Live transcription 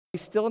we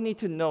still need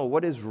to know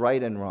what is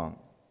right and wrong.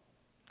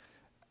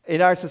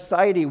 In our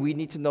society, we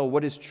need to know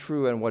what is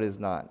true and what is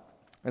not.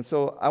 And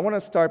so I want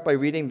to start by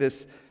reading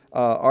this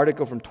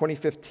article from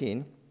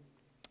 2015.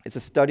 It's a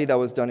study that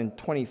was done in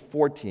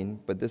 2014,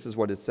 but this is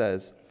what it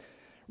says.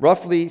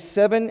 Roughly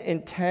 7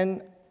 in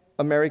 10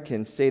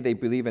 Americans say they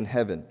believe in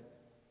heaven.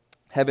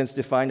 Heaven's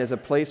defined as a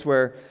place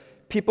where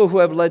people who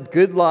have led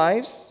good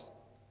lives,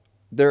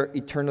 they're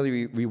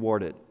eternally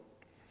rewarded.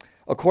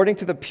 According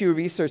to the Pew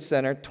Research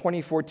Center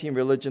 2014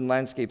 Religion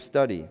Landscape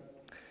Study.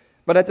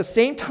 But at the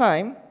same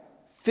time,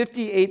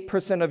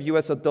 58% of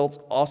U.S. adults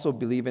also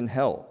believe in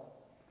hell,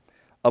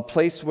 a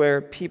place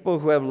where people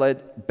who have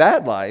led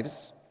bad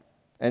lives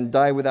and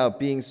die without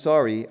being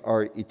sorry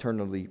are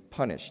eternally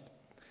punished.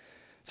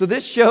 So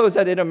this shows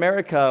that in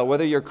America,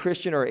 whether you're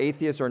Christian or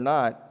atheist or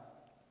not,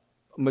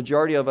 a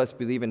majority of us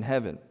believe in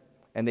heaven,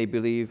 and they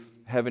believe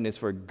heaven is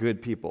for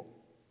good people.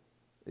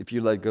 If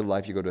you led a good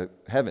life, you go to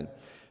heaven.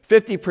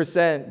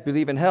 50%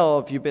 believe in hell.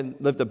 If you've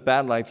lived a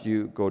bad life,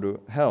 you go to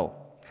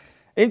hell.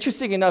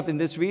 Interesting enough, in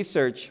this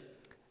research,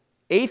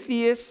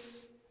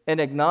 atheists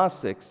and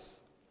agnostics,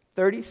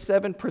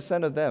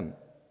 37% of them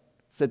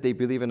said they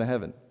believe in a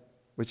heaven,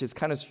 which is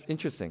kind of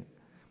interesting.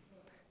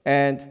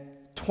 And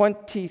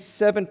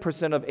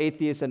 27% of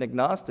atheists and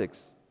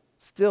agnostics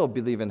still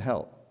believe in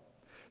hell.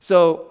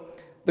 So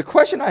the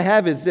question I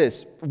have is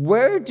this: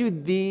 where do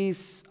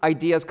these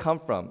ideas come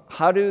from?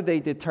 How do they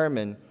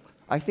determine,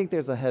 I think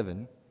there's a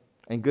heaven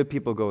and good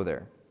people go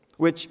there?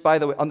 Which, by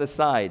the way, on the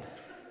side,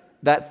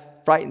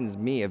 that frightens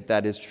me if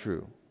that is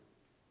true.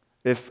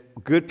 If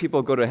good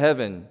people go to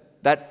heaven,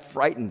 that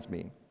frightens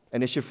me.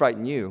 And it should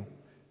frighten you,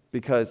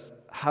 because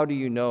how do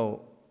you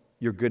know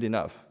you're good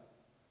enough?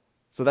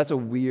 So that's a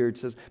weird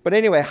system. But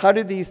anyway, how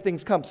do these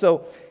things come?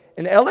 So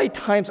an LA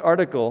Times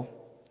article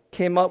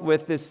came up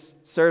with this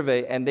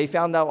survey, and they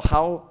found out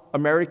how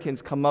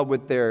Americans come up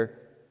with their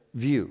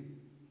view.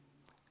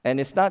 And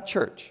it's not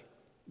church.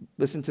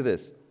 Listen to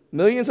this.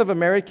 Millions of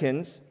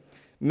Americans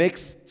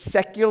mix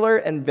secular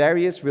and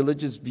various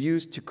religious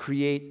views to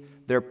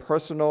create their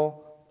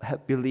personal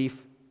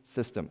belief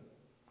system.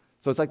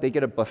 So it's like they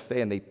get a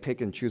buffet and they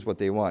pick and choose what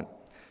they want.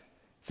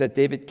 Said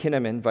David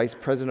Kinnaman, vice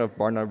president of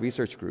Barna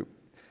Research Group.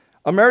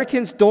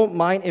 Americans don't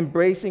mind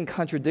embracing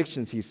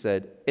contradictions, he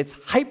said. It's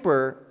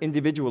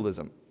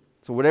hyper-individualism.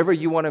 So whatever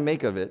you want to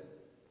make of it,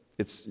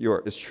 it's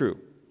true.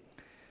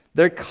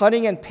 They're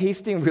cutting and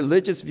pasting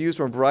religious views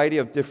from a variety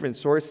of different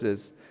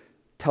sources: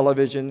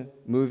 television,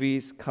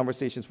 movies,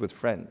 conversations with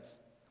friends.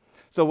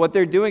 So what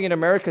they're doing in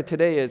America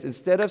today is,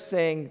 instead of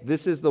saying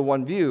this is the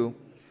one view,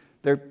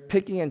 they're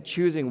picking and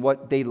choosing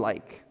what they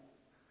like.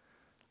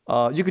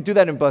 You could do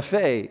that in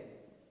buffet,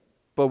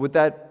 but would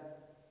that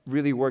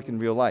really work in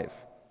real life?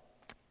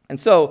 And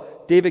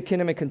so David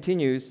Kinnaman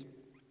continues,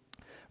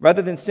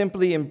 rather than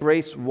simply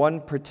embrace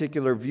one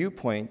particular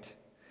viewpoint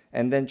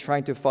and then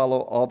trying to follow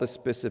all the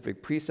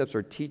specific precepts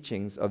or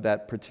teachings of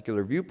that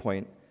particular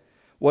viewpoint,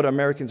 what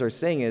Americans are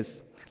saying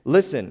is,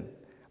 listen,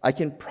 I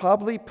can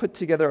probably put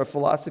together a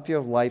philosophy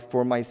of life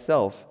for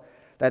myself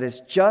that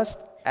is just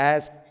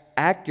as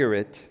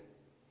accurate,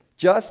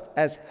 just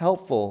as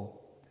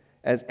helpful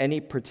as any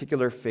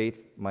particular faith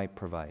might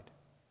provide.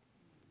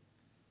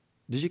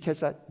 Did you catch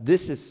that?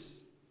 This is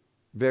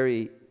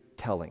very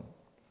telling.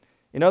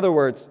 In other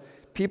words,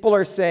 people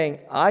are saying,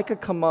 I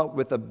could come up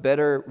with a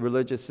better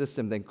religious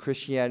system than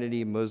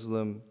Christianity,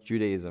 Muslim,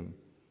 Judaism.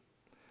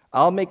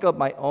 I'll make up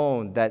my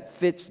own that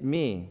fits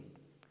me,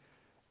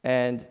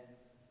 and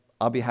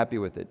I'll be happy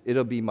with it.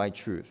 It'll be my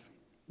truth.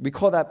 We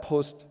call that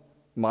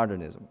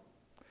postmodernism.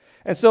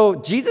 And so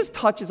Jesus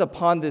touches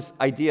upon this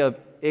idea of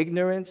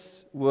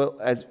ignorance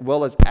as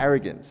well as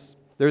arrogance.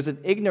 There's an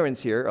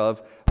ignorance here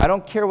of, I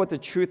don't care what the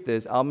truth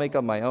is, I'll make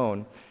up my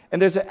own.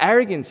 And there's an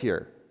arrogance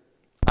here.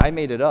 I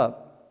made it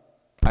up.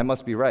 I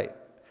must be right.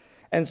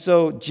 And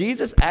so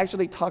Jesus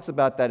actually talks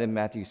about that in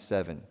Matthew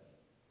 7.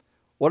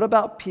 What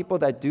about people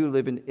that do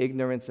live in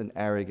ignorance and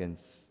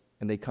arrogance,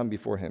 and they come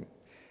before him?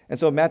 And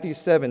so Matthew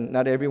 7,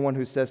 not everyone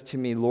who says to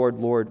me, Lord,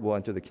 Lord, will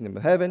enter the kingdom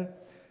of heaven,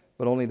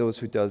 but only those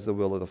who does the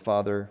will of the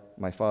Father,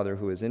 my Father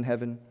who is in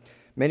heaven.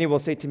 Many will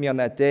say to me on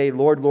that day,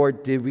 Lord,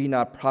 Lord, did we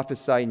not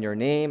prophesy in your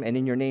name, and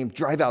in your name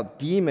drive out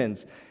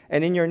demons,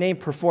 and in your name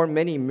perform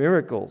many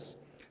miracles?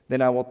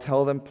 Then I will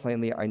tell them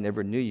plainly, I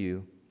never knew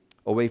you.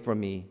 Away from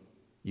me,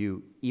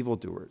 you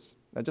evildoers.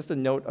 Now just to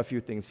note a few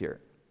things here.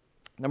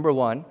 Number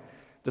one,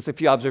 just a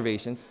few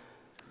observations.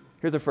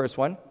 Here's the first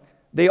one.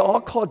 They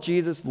all call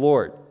Jesus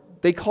Lord.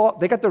 They got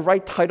the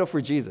right title for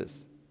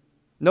Jesus.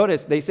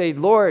 Notice, they say,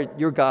 Lord,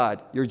 you're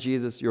God, you're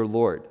Jesus, you're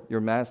Lord,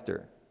 you're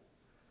Master.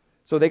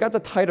 So they got the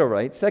title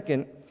right.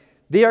 Second,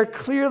 they are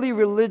clearly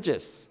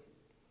religious.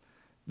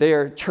 They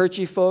are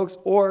churchy folks,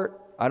 or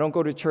I don't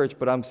go to church,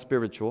 but I'm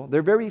spiritual.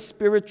 They're very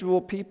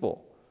spiritual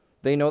people.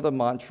 They know the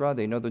mantra,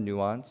 they know the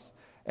nuance,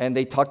 and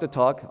they talk the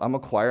talk. I'm a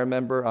choir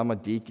member, I'm a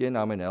deacon,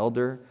 I'm an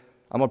elder,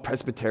 I'm a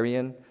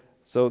Presbyterian.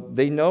 So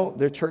they know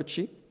they're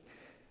churchy.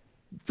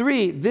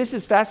 3, this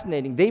is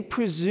fascinating. They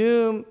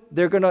presume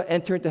they're going to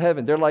enter into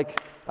heaven. They're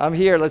like, I'm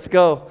here, let's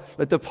go.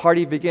 Let the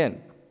party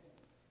begin.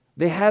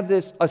 They have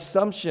this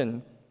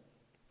assumption,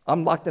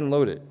 I'm locked and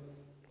loaded.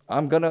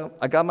 I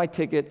got my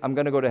ticket, I'm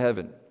going to go to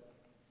heaven.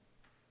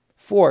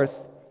 Fourth,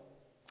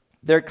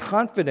 their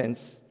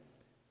confidence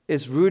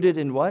is rooted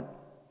in what?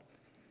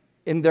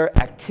 In their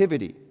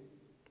activity.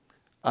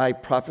 I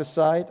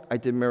prophesied, I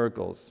did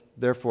miracles,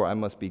 therefore I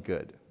must be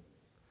good.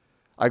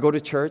 I go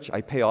to church, I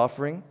pay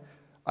offering.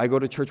 I go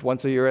to church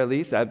once a year at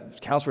least,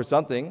 that counts for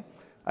something.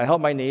 I help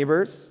my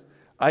neighbors.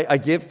 I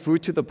give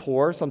food to the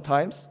poor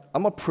sometimes.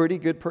 I'm a pretty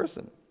good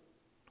person.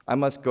 I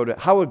must go to,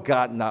 how would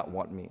God not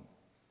want me?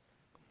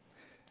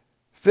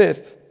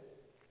 Fifth,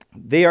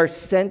 they are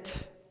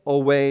sent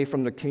away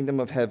from the kingdom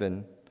of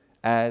heaven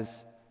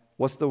as,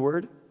 what's the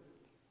word?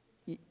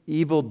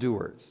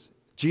 Evildoers.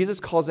 Jesus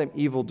calls them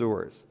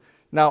evildoers.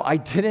 Now,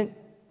 I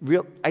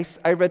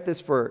read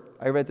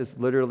this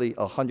literally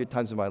 100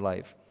 times in my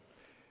life.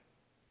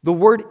 The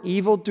word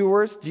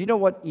evildoers, do you know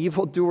what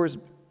evildoers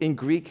in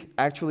Greek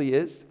actually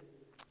is?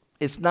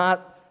 It's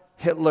not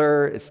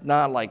Hitler, it's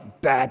not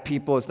like bad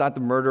people, it's not the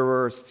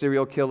murderer,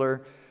 serial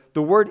killer.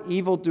 The word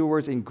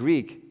evildoers in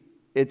Greek,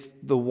 it's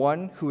the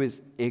one who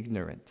is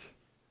ignorant.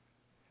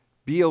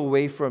 Be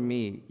away from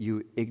me,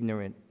 you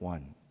ignorant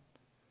one,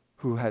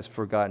 who has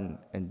forgotten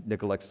and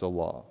neglects the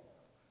law.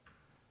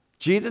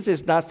 Jesus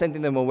is not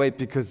sending them away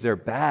because they're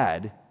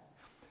bad.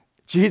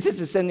 Jesus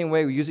is sending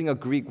away using a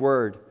Greek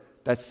word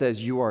that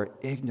says you are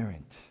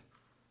ignorant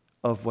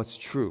of what's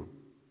true.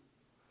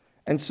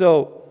 And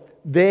so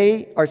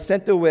they are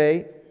sent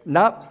away,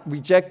 not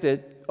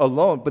rejected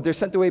alone, but they're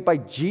sent away by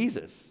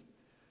Jesus.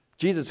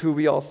 Jesus, who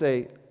we all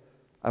say,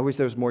 I wish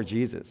there was more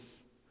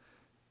Jesus.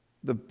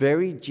 The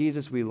very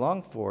Jesus we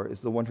long for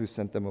is the one who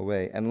sent them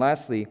away. And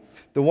lastly,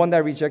 the one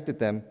that rejected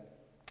them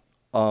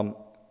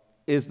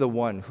is the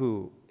one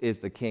who is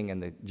the king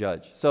and the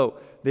judge. So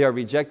they are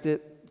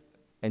rejected,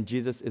 and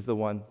Jesus is the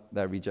one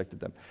that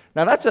rejected them.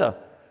 Now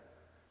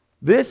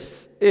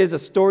this is a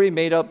story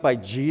made up by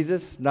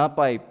Jesus, not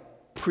by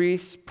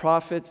priests,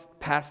 prophets,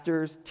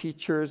 pastors,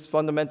 teachers,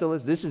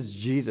 fundamentalists. This is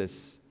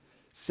Jesus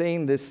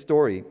saying this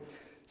story.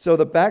 So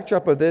the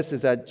backdrop of this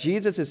is that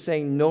Jesus is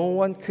saying no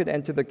one could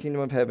enter the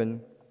kingdom of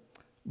heaven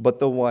but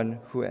the one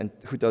who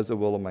does the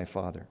will of my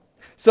Father.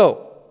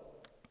 So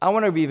I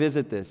want to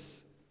revisit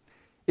this.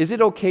 Is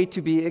it okay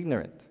to be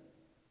ignorant?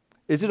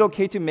 Is it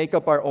okay to make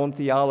up our own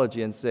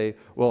theology and say,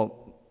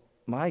 well,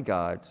 my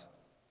God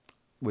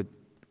would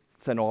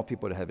send all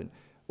people to heaven.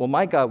 Well,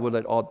 my God would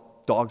let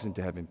all dogs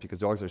into heaven because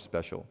dogs are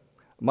special.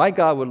 My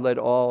God would let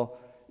all,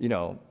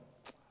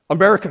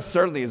 America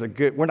certainly is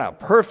we're not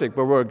perfect,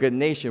 but we're a good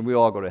nation. We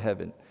all go to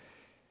heaven.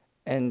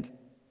 And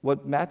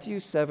what Matthew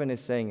 7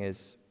 is saying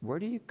is, where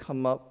do you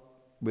come up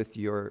with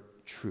your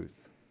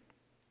truth?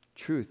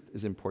 Truth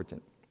is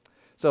important.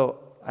 So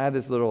I have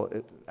this little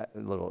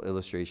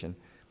illustration.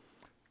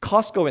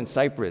 Costco in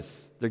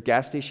Cyprus, their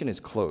gas station is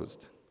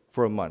closed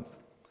for a month.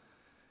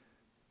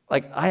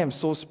 I am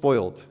so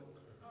spoiled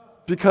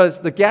because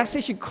the gas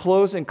station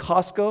closed in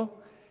Costco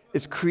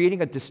is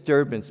creating a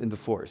disturbance in the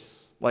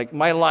force.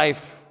 My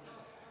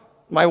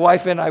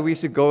wife and I, we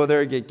used to go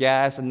there and get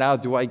gas, and now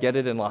do I get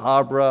it in La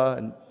Habra?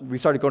 And we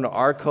started going to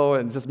Arco,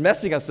 and it's just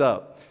messing us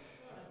up.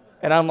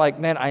 And I'm like,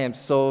 man, I am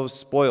so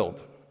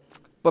spoiled.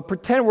 But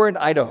pretend we're in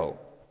Idaho.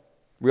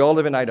 We all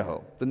live in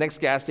Idaho. The next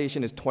gas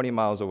station is 20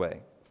 miles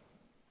away.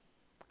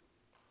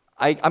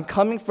 I'm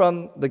coming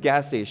from the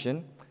gas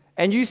station,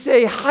 and you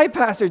say, hi,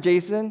 Pastor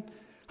Jason.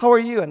 How are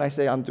you? And I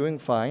say, I'm doing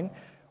fine.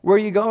 Where are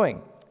you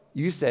going?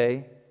 You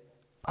say,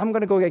 I'm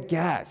going to go get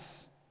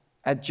gas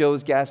at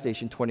Joe's gas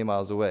station 20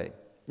 miles away.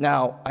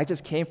 Now, I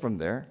just came from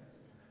there.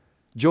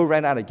 Joe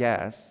ran out of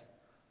gas.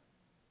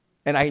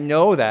 And I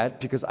know that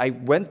because I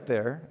went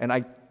there and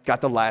I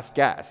got the last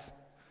gas.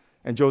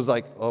 And Joe's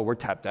like, oh, we're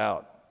tapped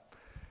out.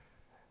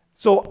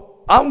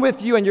 So I'm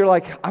with you and you're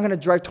like, I'm going to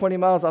drive 20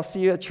 miles. I'll see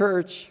you at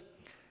church.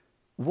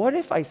 What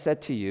if I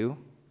said to you,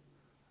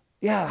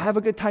 yeah, have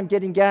a good time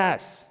getting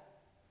gas.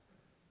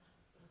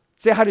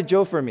 Say hi to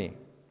Joe for me.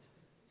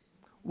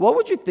 What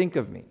would you think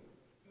of me?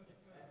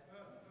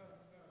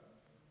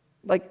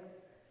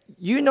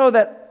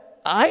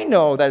 I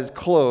know that it's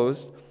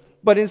closed,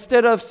 but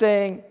instead of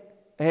saying,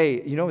 hey,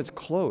 it's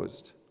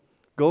closed,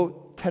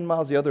 go 10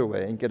 miles the other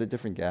way and get a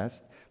different gas,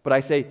 but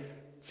I say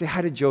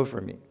hi to Joe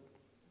for me.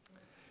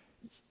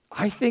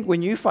 I think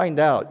when you find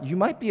out, you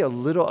might be a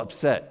little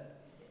upset.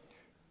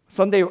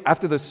 Sunday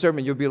after the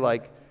sermon, you'll be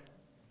like,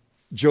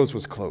 Joe's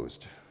was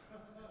closed.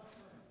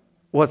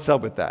 What's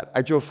up with that?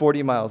 I drove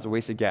 40 miles, a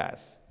waste of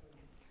gas.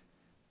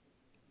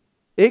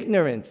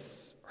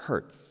 Ignorance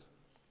hurts.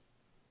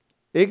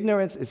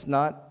 Ignorance is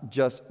not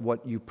just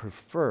what you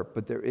prefer,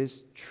 but there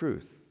is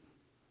truth.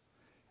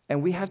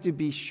 And we have to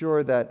be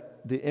sure that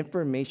the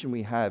information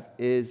we have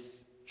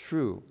is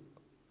true.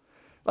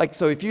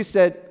 So if you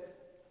said,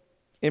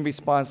 in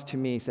response to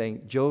me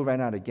saying, Joe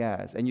ran out of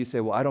gas, and you say,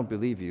 well, I don't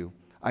believe you.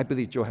 I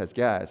believe Joe has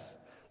gas.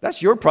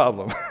 That's your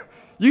problem.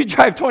 You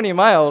drive 20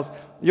 miles,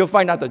 you'll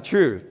find out the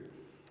truth.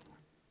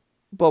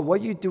 But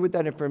what you do with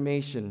that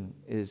information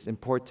is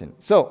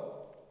important. So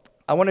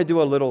I want to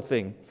do a little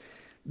thing.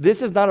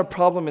 This is not a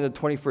problem in the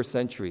 21st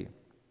century.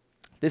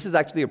 This is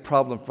actually a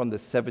problem from the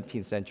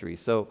 17th century.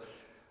 So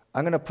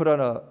I'm going to put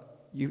on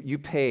you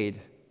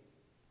paid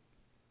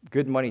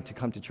good money to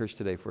come to church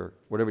today for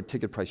whatever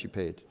ticket price you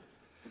paid.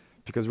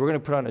 Because we're going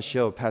to put on a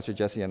show, Pastor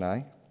Jesse and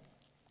I.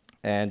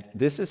 And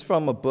this is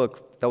from a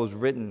book that was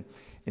written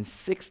in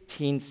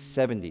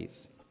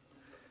 1670s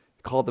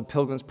called The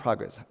Pilgrim's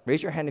Progress.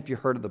 Raise your hand if you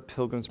heard of The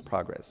Pilgrim's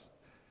Progress.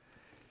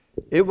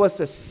 It was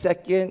the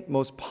second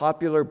most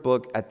popular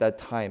book at that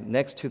time,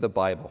 next to the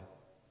Bible.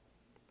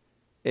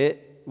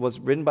 It was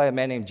written by a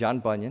man named John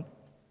Bunyan,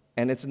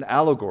 and it's an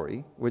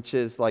allegory, which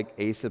is like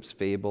Aesop's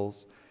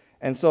fables.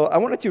 And so I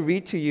wanted to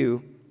read to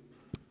you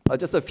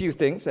just a few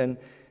things, and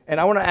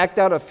I want to act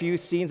out a few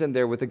scenes in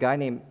there with a guy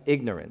named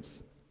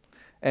Ignorance.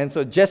 And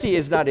so Jesse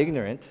is not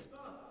ignorant,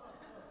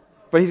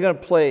 but he's going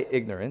to play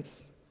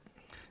ignorance.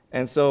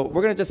 And so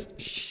we're going to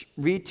just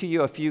read to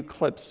you a few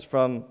clips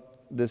from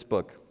this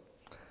book.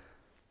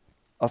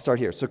 I'll start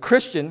here. So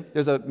Christian,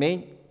 there's a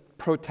main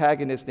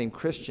protagonist named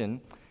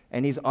Christian,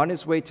 and he's on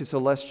his way to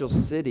Celestial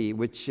City,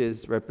 which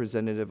is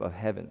representative of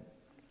heaven.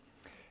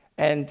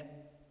 And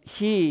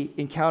he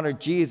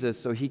encountered Jesus,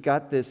 so he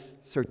got this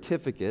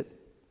certificate,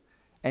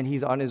 and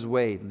he's on his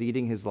way,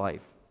 leading his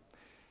life.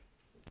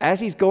 As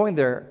he's going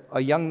there,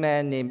 a young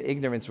man named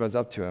Ignorance runs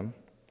up to him,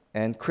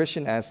 and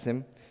Christian asks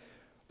him,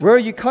 "Where are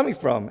you coming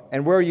from,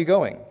 and where are you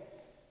going?"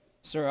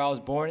 Sir, I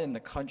was born in the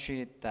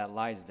country that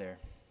lies there,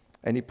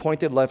 And he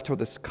pointed left toward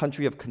this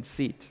country of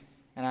conceit.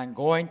 and I'm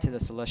going to the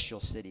celestial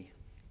city.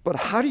 "But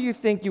how do you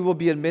think you will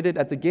be admitted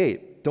at the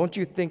gate? Don't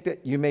you think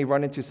that you may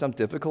run into some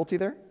difficulty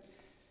there?"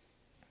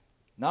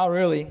 Not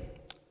really.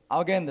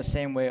 I'll get in the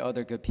same way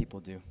other good people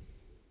do.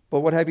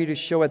 "But what have you to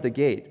show at the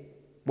gate?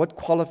 What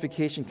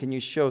qualification can you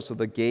show so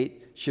the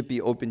gate should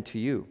be open to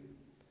you?"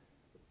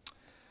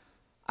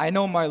 I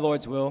know my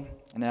Lord's will,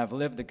 and I have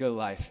lived a good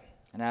life,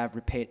 and I have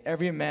repaid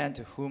every man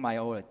to whom I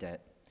owe a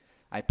debt.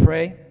 I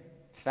pray,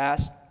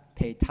 fast,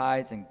 pay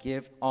tithes, and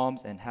give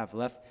alms, and have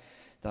left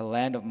the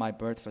land of my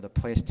birth for the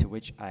place to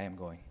which I am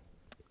going.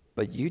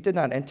 "But you did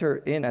not enter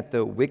in at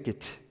the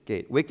wicket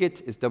gate."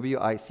 Wicket is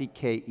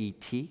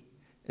W-I-C-K-E-T.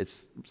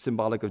 It's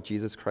symbolic of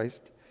Jesus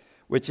Christ,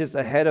 "which is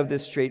the head of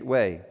this straight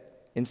way.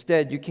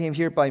 Instead, you came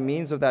here by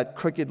means of that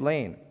crooked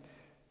lane.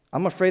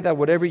 I'm afraid that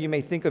whatever you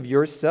may think of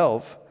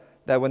yourself,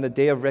 that when the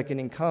day of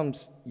reckoning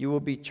comes, you will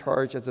be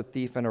charged as a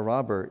thief and a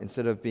robber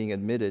instead of being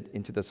admitted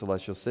into the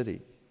celestial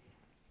city."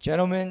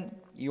 Gentlemen,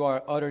 you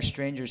are utter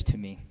strangers to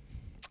me.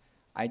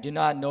 I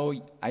don't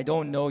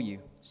know you,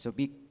 so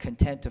be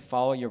content to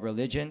follow your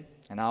religion,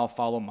 and I'll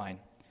follow mine.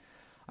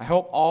 I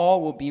hope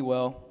all will be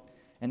well.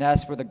 And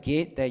as for the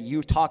gate that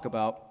you talk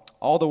about,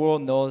 all the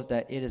world knows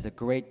that it is a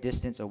great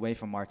distance away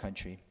from our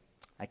country.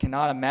 I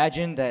cannot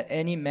imagine that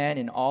any man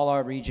in all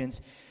our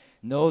regions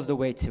knows the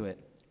way to it.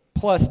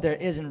 Plus, there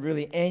isn't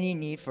really any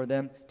need for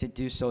them to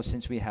do so,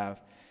 since we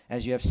have,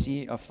 as you have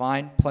seen, a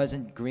fine,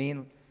 pleasant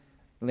green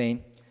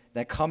lane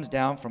that comes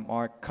down from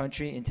our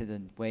country into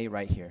the way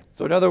right here.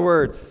 So in other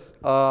words,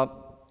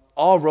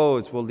 all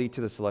roads will lead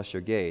to the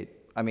celestial gate.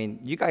 I mean,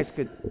 you guys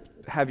could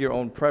have your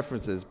own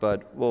preferences,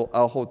 but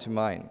I'll hold to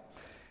mine.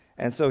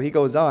 And so he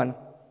goes on,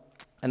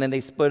 and then they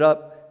split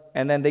up,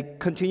 and then they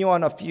continue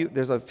on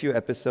there's a few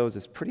episodes.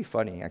 It's pretty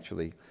funny,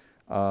 actually.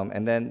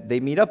 And then they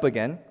meet up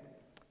again,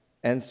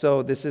 and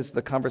so this is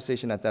the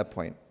conversation at that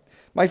point.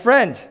 "My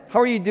friend,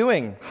 how are you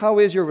doing? How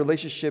is your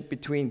relationship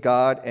between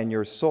God and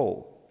your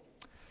soul?"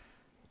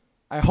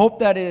 I hope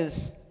that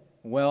is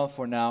well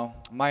for now.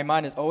 My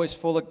mind is always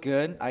full of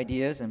good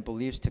ideas and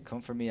beliefs to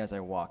comfort me as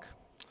I walk.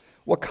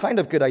 "What kind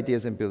of good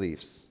ideas and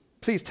beliefs?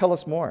 Please tell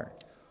us more."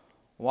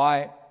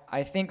 Why,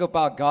 I think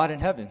about God in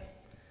heaven.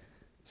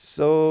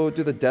 "So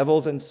do the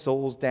devils and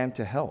souls damned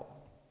to hell?"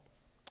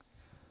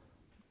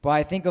 But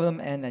I think of them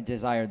and I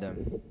desire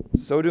them.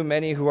 "So do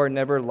many who are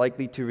never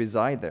likely to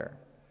reside there.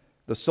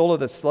 The soul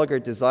of the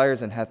sluggard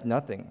desires and hath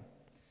nothing."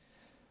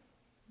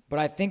 But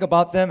I think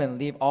about them and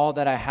leave all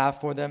that I have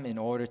for them in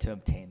order to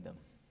obtain them.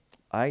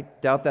 "I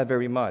doubt that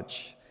very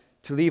much.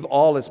 To leave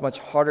all is much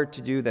harder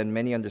to do than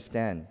many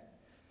understand.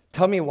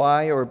 Tell me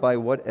why or by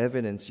what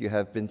evidence you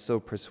have been so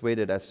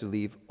persuaded as to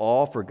leave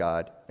all for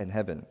God and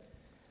heaven."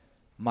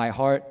 My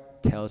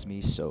heart tells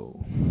me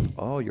so.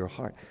 Oh, your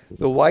heart.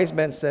 "The wise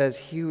man says,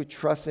 he who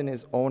trusts in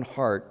his own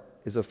heart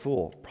is a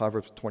fool."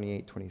 Proverbs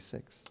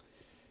 28:26.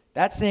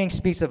 That saying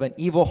speaks of an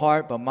evil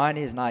heart, but mine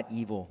is not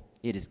evil.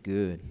 It is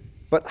good.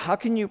 "But how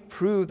can you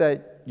prove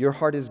that your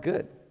heart is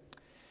good?"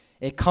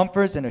 It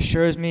comforts and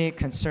assures me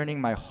concerning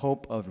my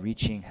hope of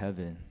reaching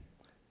heaven.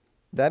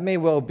 "That may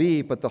well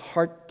be, but the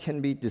heart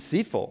can be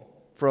deceitful.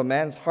 For a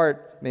man's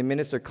heart may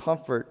minister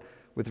comfort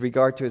with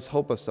regard to his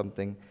hope of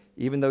something,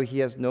 even though he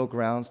has no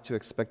grounds to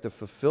expect a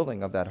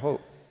fulfilling of that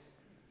hope."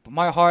 But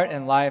my heart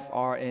and life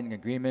are in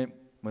agreement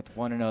with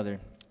one another,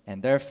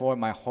 and therefore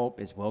my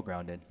hope is well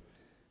grounded.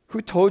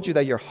 "Who told you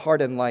that your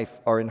heart and life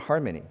are in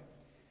harmony?"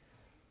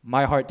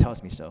 My heart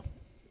tells me so.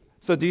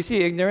 So do you see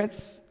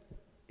ignorance?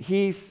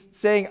 He's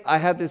saying, I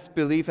have this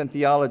belief and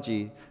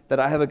theology that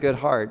I have a good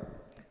heart.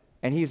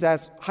 And he's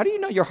asked, how do you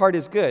know your heart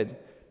is good?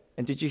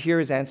 And did you hear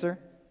his answer?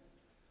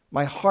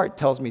 My heart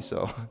tells me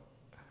so.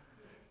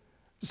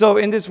 So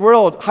in this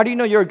world, how do you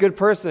know you're a good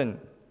person?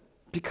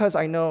 Because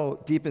I know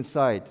deep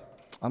inside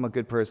I'm a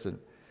good person.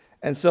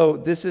 And so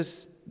this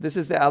is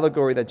the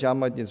allegory that John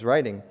Bunyan is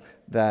writing,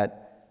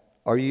 that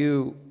are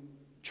you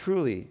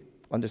truly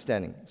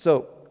understanding?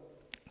 So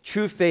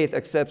true faith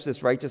accepts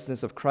this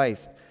righteousness of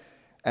Christ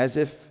as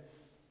if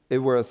it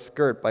were a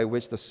skirt by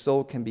which the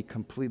soul can be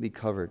completely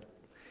covered.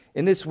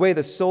 In this way,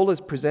 the soul is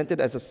presented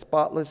as a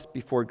spotless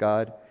before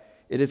God.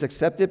 It is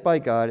accepted by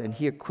God, and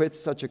he acquits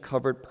such a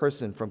covered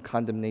person from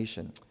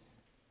condemnation.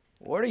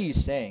 What are you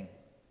saying?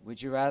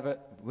 Would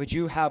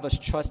you have us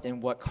trust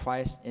in what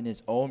Christ in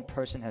his own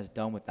person has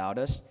done without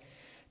us?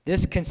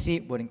 This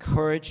conceit would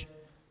encourage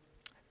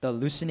the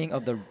loosening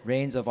of the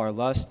reins of our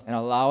lust and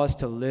allow us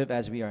to live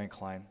as we are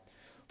inclined.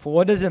 For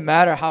what does it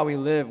matter how we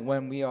live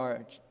when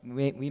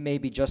we may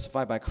be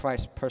justified by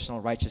Christ's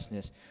personal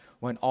righteousness,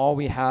 when all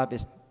we have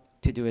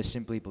to do is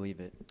simply believe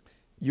it?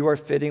 You are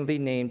fittingly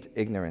named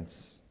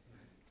ignorance,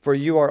 for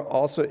you are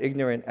also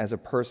ignorant as a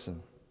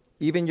person.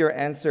 Even your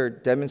answer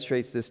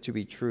demonstrates this to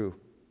be true.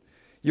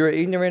 You are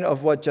ignorant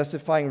of what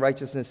justifying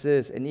righteousness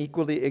is, and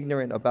equally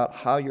ignorant about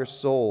how your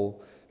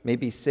soul may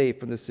be saved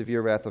from the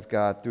severe wrath of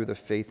God through the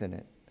faith in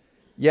it.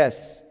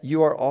 Yes,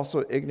 you are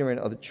also ignorant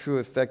of the true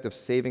effect of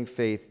saving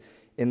faith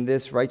in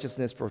this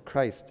righteousness for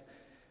Christ,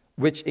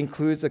 which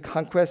includes the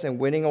conquest and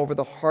winning over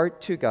the heart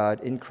to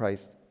God in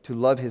Christ, to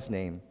love his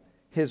name,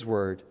 his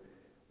word,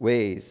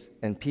 ways,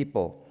 and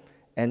people,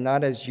 and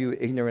not as you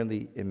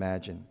ignorantly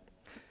imagine.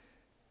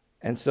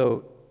 And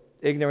so,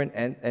 ignorant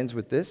ends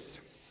with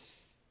this.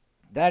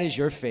 That is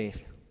your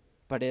faith,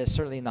 but it is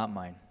certainly not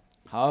mine.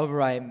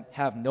 However, I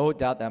have no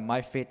doubt that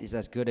my faith is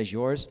as good as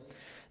yours,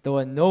 though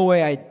in no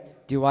way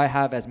do I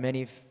have as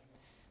many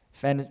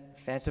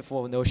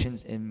fanciful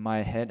notions in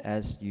my head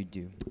as you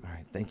do. All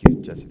right, thank you,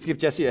 Jesse. Let's give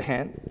Jesse a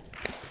hand.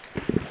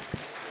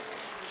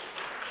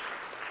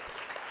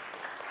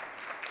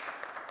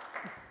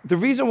 The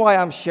reason why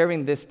I'm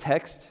sharing this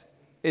text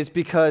is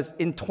because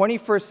in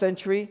 21st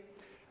century,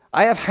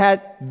 I have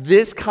had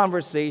this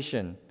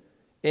conversation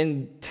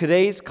in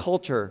today's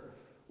culture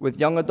with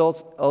young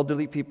adults,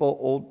 elderly people,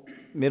 old,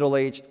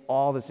 middle-aged,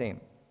 all the same.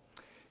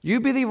 You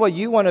believe what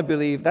you want to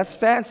believe. That's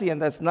fancy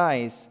and that's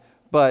nice,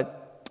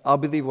 but I'll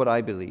believe what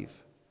I believe.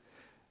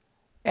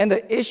 And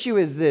the issue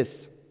is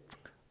this.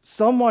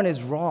 Someone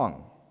is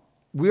wrong.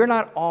 We're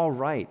not all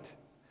right.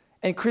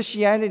 In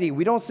Christianity,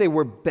 we don't say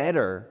we're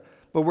better,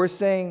 but we're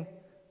saying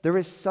there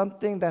is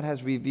something that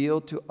has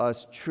revealed to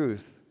us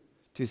truth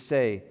to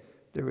say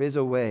there is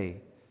a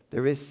way,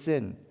 there is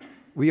sin.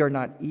 We are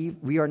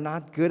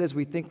not good as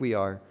we think we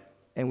are,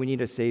 and we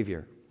need a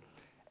Savior.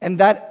 And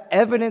that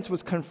evidence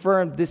was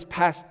confirmed this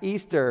past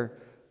Easter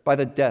by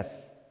the death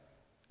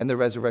and the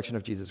resurrection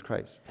of Jesus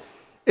Christ.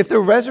 If the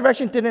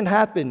resurrection didn't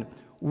happen,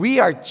 we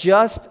are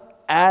just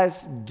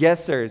as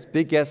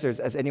big guessers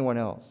as anyone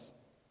else.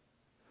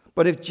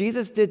 But if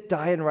Jesus did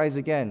die and rise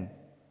again,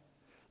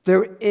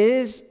 there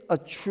is a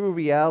true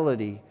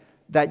reality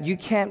that you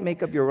can't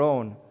make up your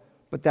own,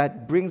 but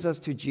that brings us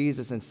to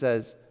Jesus and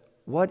says,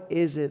 what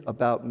is it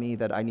about me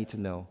that I need to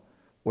know?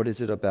 What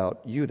is it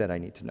about you that I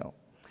need to know?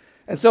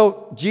 And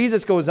so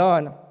Jesus goes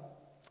on,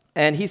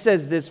 and he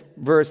says this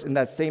verse in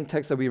that same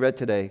text that we read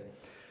today.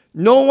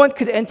 No one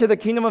could enter the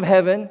kingdom of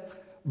heaven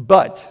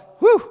but,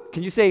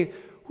 can you say,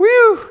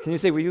 Can you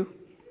say, you?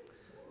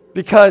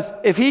 Because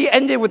if he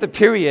ended with a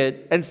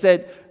period and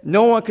said,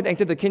 no one could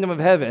enter the kingdom of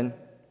heaven,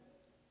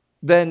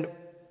 then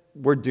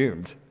we're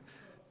doomed.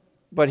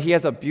 But he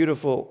has a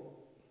beautiful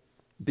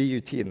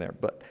B-U-T in there.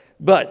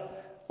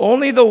 But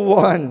only the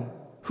one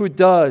who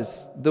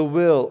does the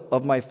will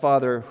of my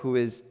Father who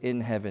is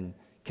in heaven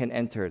can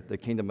enter the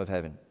kingdom of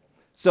heaven.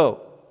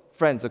 So,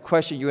 friends, the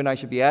question you and I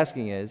should be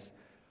asking is,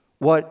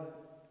 what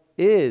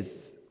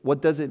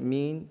does it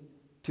mean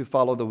to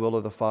follow the will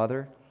of the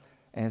Father?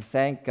 And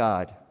thank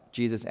God,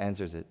 Jesus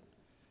answers it.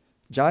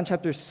 John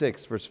chapter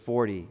 6, verse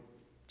 40,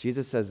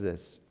 Jesus says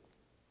this,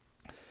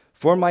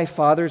 for my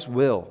Father's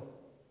will,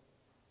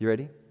 you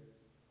ready?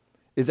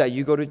 Is that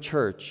you go to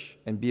church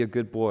and be a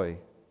good boy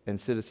and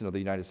citizen of the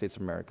United States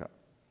of America.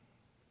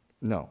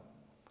 No.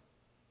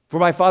 For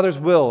my Father's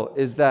will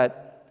is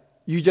that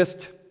you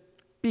just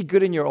be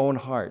good in your own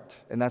heart,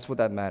 and that's what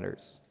that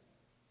matters.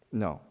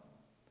 No.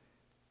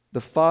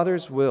 The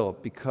Father's will,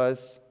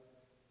 because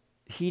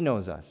he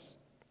knows us.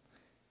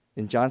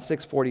 In John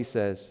 6:40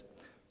 says,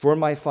 for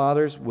my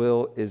Father's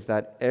will is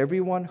that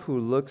everyone who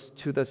looks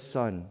to the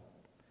Son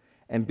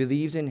and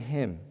believes in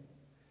him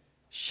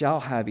shall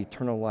have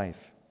eternal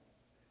life,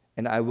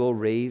 and I will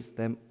raise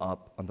them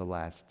up on the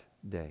last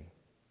day.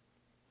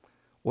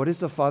 What is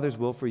the Father's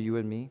will for you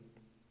and me?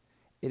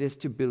 It is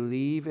to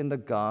believe in the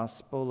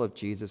gospel of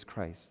Jesus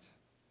Christ,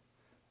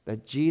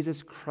 that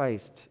Jesus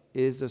Christ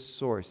is the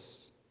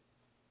source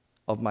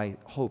of my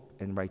hope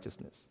and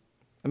righteousness.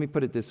 Let me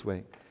put it this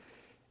way.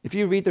 If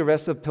you read the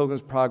rest of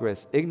Pilgrim's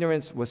Progress,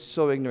 ignorance was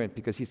so ignorant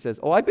because he says,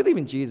 I believe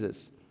in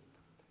Jesus.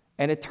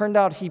 And it turned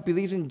out he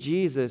believes in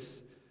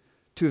Jesus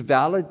to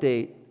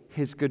validate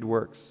his good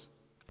works.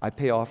 I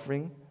pay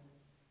offering,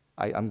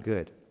 I'm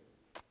good.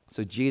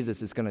 So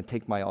Jesus is going to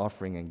take my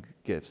offering and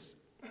gifts.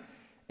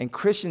 And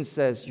Christian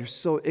says, you're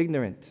so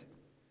ignorant.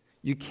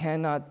 You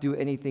cannot do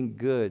anything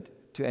good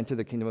to enter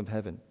the kingdom of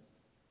heaven.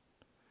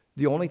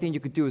 The only thing you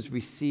could do is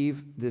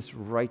receive this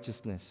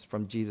righteousness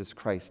from Jesus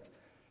Christ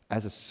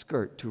as a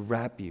skirt to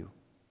wrap you.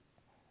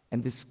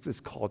 And this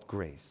is called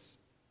grace.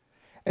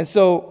 And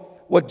so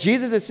what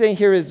Jesus is saying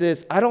here is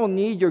this: I don't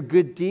need your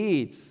good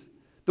deeds.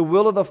 The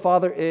will of the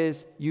Father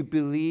is you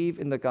believe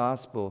in the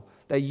gospel,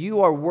 that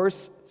you are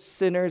worse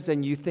sinners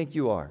than you think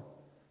you are,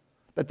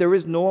 that there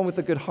is no one with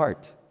a good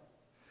heart.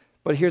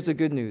 But here's the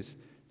good news.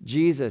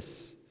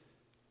 Jesus'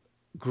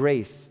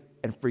 grace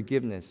and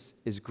forgiveness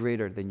is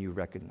greater than you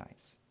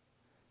recognize.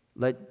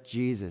 Let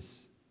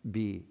Jesus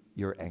be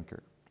your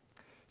anchor.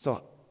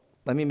 So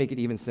let me make it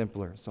even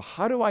simpler. So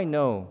how do I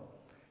know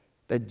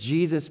that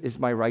Jesus is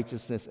my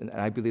righteousness and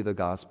I believe the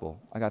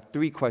gospel? I got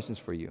 3 questions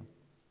for you.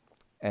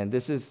 And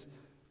this is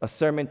a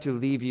sermon to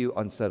leave you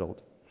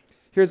unsettled.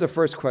 Here's the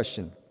first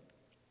question.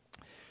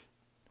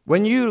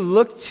 When you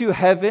look to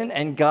heaven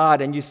and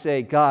God and you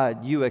say,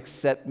 God, you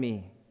accept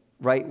me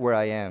right where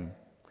I am,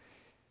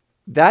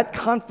 that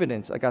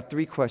confidence, I got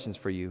 3 questions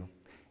for you.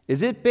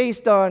 Is it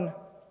based on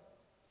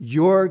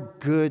your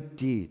good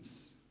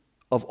deeds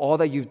of all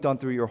that you've done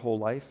through your whole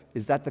life?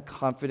 Is that the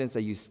confidence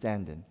that you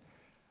stand in?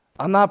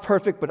 I'm not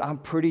perfect, but I'm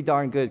pretty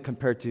darn good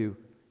compared to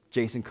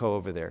Jason Coe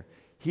over there.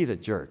 He's a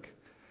jerk.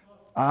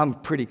 I'm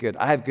pretty good.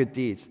 I have good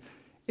deeds.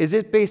 Is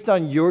it based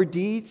on your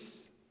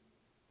deeds?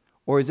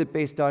 Or is it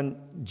based on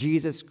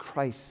Jesus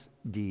Christ's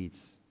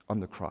deeds on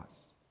the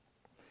cross?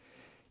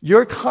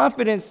 Your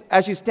confidence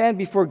as you stand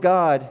before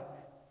God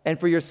and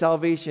for your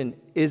salvation,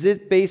 is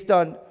it based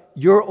on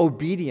your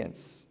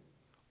obedience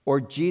or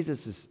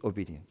Jesus'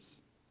 obedience?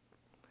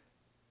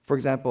 For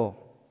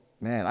example,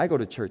 man, I go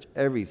to church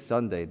every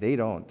Sunday. They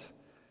don't.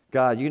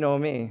 God, you know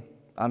me.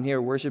 I'm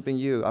here worshiping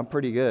you. I'm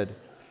pretty good.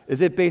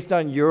 Is it based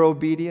on your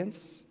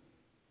obedience?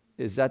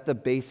 Is that the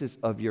basis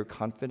of your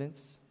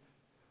confidence?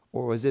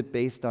 Or was it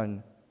based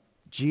on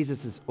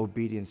Jesus'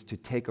 obedience to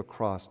take a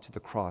cross to the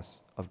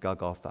cross of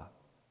Golgotha,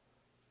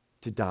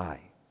 to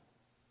die?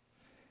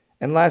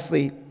 And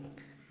lastly,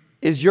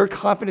 is your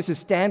confidence to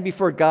stand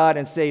before God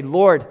and say,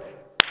 Lord,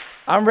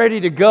 I'm ready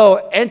to go,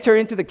 enter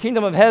into the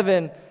kingdom of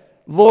heaven.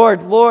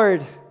 Lord,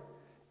 Lord,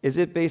 is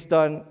it based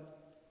on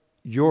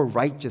your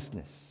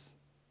righteousness?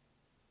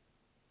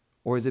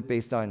 Or is it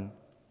based on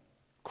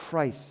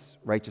Christ's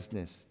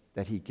righteousness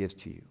that he gives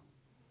to you?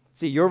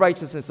 See, your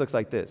righteousness looks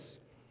like this.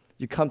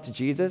 You come to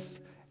Jesus,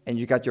 and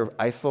you got your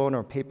iPhone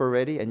or paper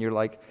ready, and you're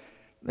like,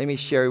 let me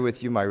share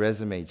with you my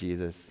resume,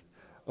 Jesus,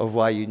 of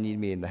why you need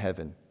me in the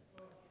heaven.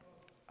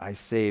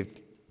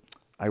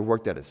 I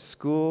worked at a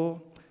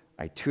school.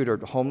 I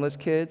tutored homeless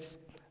kids.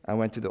 I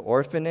went to the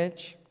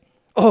orphanage.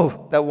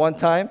 Oh, that one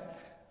time,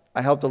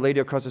 I helped a lady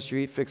across the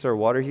street fix her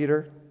water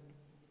heater.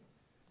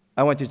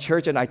 I went to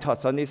church and I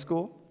taught Sunday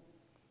school.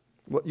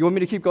 You want me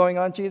to keep going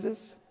on,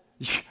 Jesus?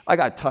 I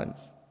got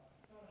tons.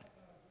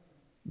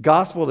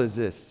 Gospel is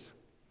this.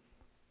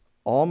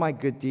 All my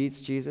good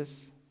deeds,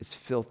 Jesus, is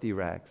filthy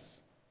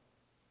rags.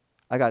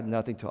 I got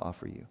nothing to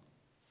offer you.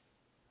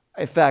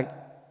 In fact,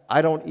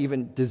 I don't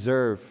even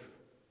deserve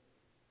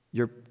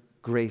your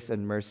grace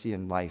and mercy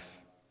and life.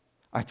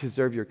 I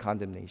deserve your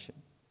condemnation.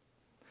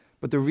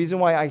 But the reason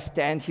why I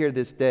stand here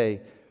this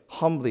day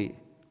humbly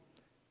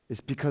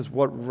is because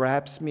what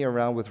wraps me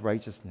around with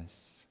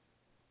righteousness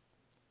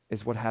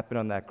is what happened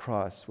on that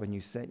cross when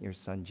you sent your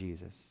son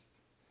Jesus.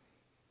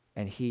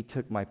 And he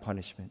took my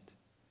punishment,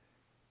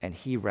 and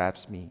he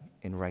wraps me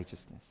in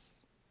righteousness.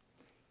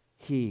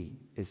 He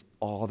is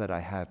all that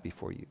I have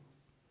before you.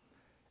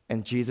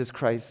 And Jesus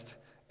Christ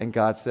and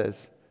God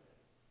says,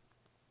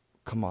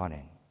 come on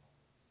in,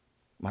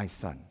 my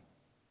son,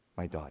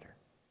 my daughter.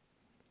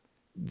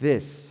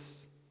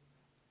 This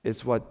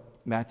is what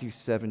Matthew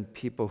 7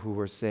 people who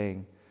were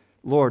saying,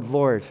 Lord,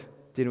 Lord,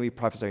 didn't we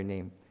prophesy your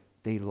name?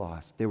 They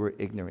lost. They were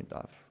ignorant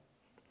of.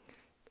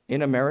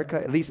 In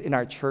America, at least in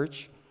our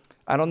church,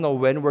 I don't know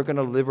when we're going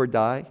to live or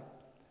die.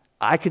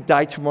 I could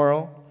die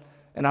tomorrow.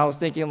 And I was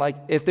thinking, like,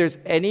 if there's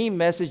any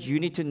message you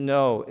need to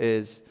know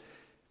is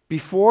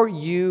before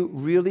you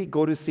really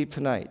go to sleep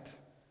tonight,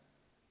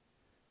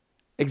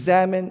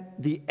 examine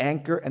the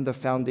anchor and the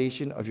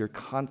foundation of your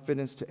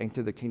confidence to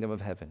enter the kingdom of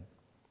heaven.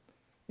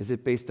 Is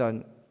it based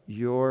on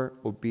your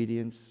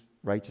obedience,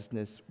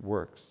 righteousness,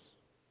 works?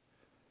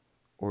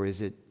 Or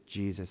is it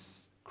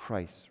Jesus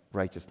Christ's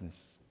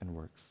righteousness and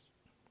works?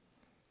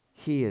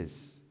 He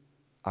is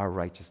our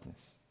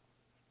righteousness.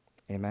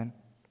 Amen?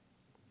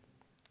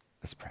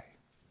 Let's pray.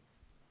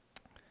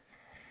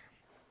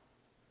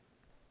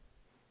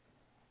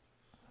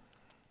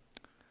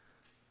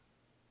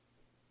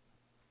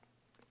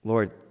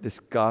 Lord,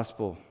 this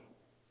gospel,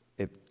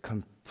 it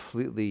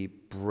completely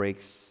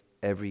breaks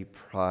every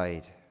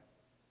pride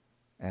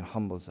and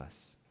humbles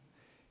us.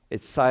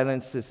 It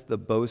silences the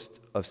boast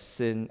of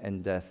sin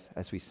and death,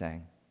 as we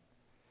sang.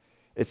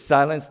 It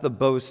silences the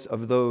boast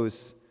of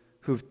those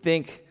who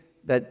think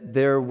that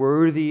they're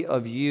worthy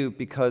of you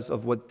because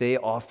of what they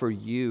offer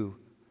you.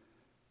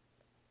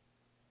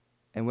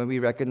 And when we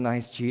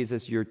recognize,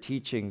 Jesus, your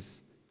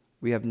teachings,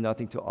 we have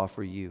nothing to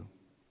offer you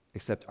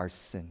except our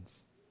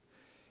sins.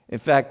 In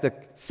fact, the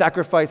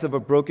sacrifice of a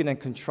broken and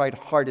contrite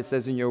heart, it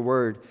says in your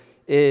word,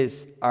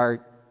 is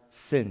our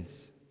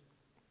sins.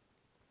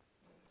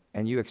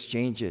 And you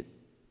exchange it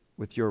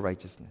with your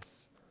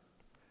righteousness.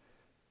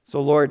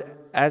 So, Lord,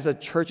 as a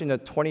church in the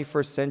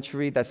 21st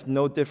century, that's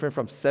no different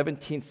from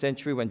 17th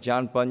century when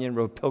John Bunyan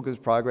wrote Pilgrim's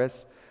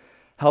Progress,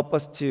 help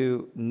us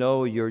to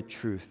know your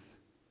truth.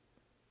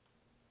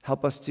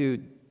 Help us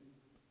to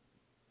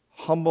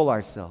humble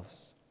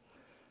ourselves.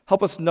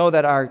 Help us know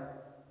that our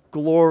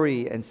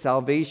glory and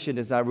salvation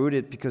is not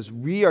rooted because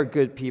we are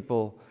good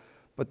people,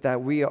 but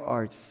that we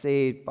are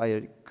saved by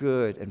a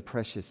good and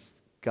precious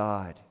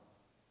God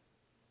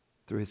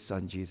through his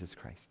Son, Jesus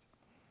Christ.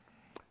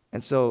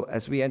 And so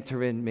as we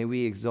enter in, may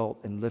we exalt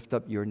and lift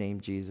up your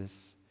name,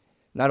 Jesus,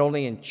 not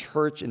only in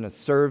church, in a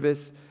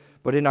service,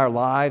 but in our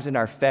lives, in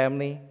our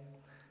family.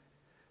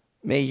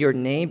 May your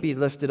name be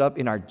lifted up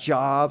in our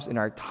jobs, in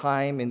our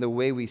time, in the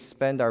way we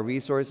spend our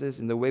resources,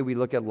 in the way we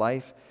look at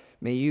life.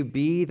 May you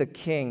be the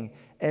King,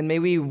 and may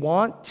we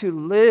want to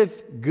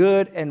live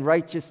good and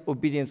righteous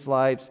obedience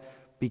lives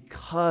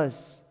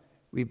because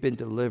we've been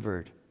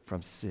delivered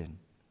from sin.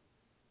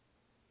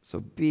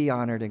 So be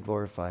honored and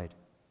glorified.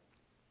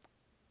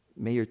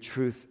 May your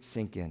truth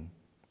sink in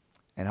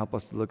and help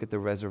us to look at the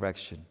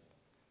resurrection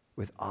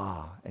with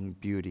awe and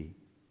beauty.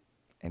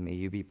 And may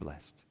you be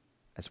blessed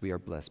as we are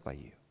blessed by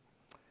you.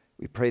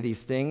 We pray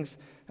these things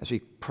as we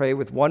pray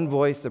with one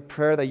voice the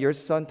prayer that your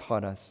Son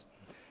taught us.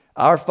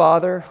 Our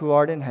Father, who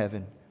art in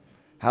heaven,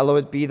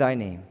 hallowed be thy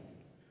name.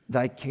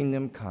 Thy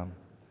kingdom come.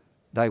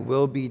 Thy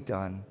will be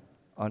done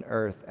on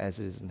earth as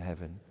it is in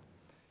heaven.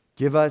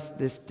 Give us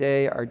this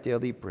day our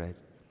daily bread,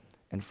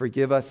 and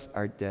forgive us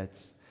our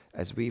debts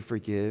as we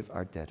forgive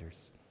our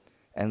debtors.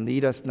 And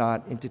lead us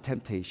not into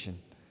temptation,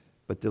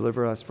 but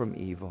deliver us from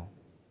evil.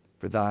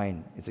 For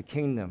thine is the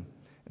kingdom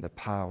and the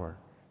power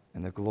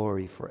and the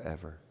glory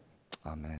forever. Amen.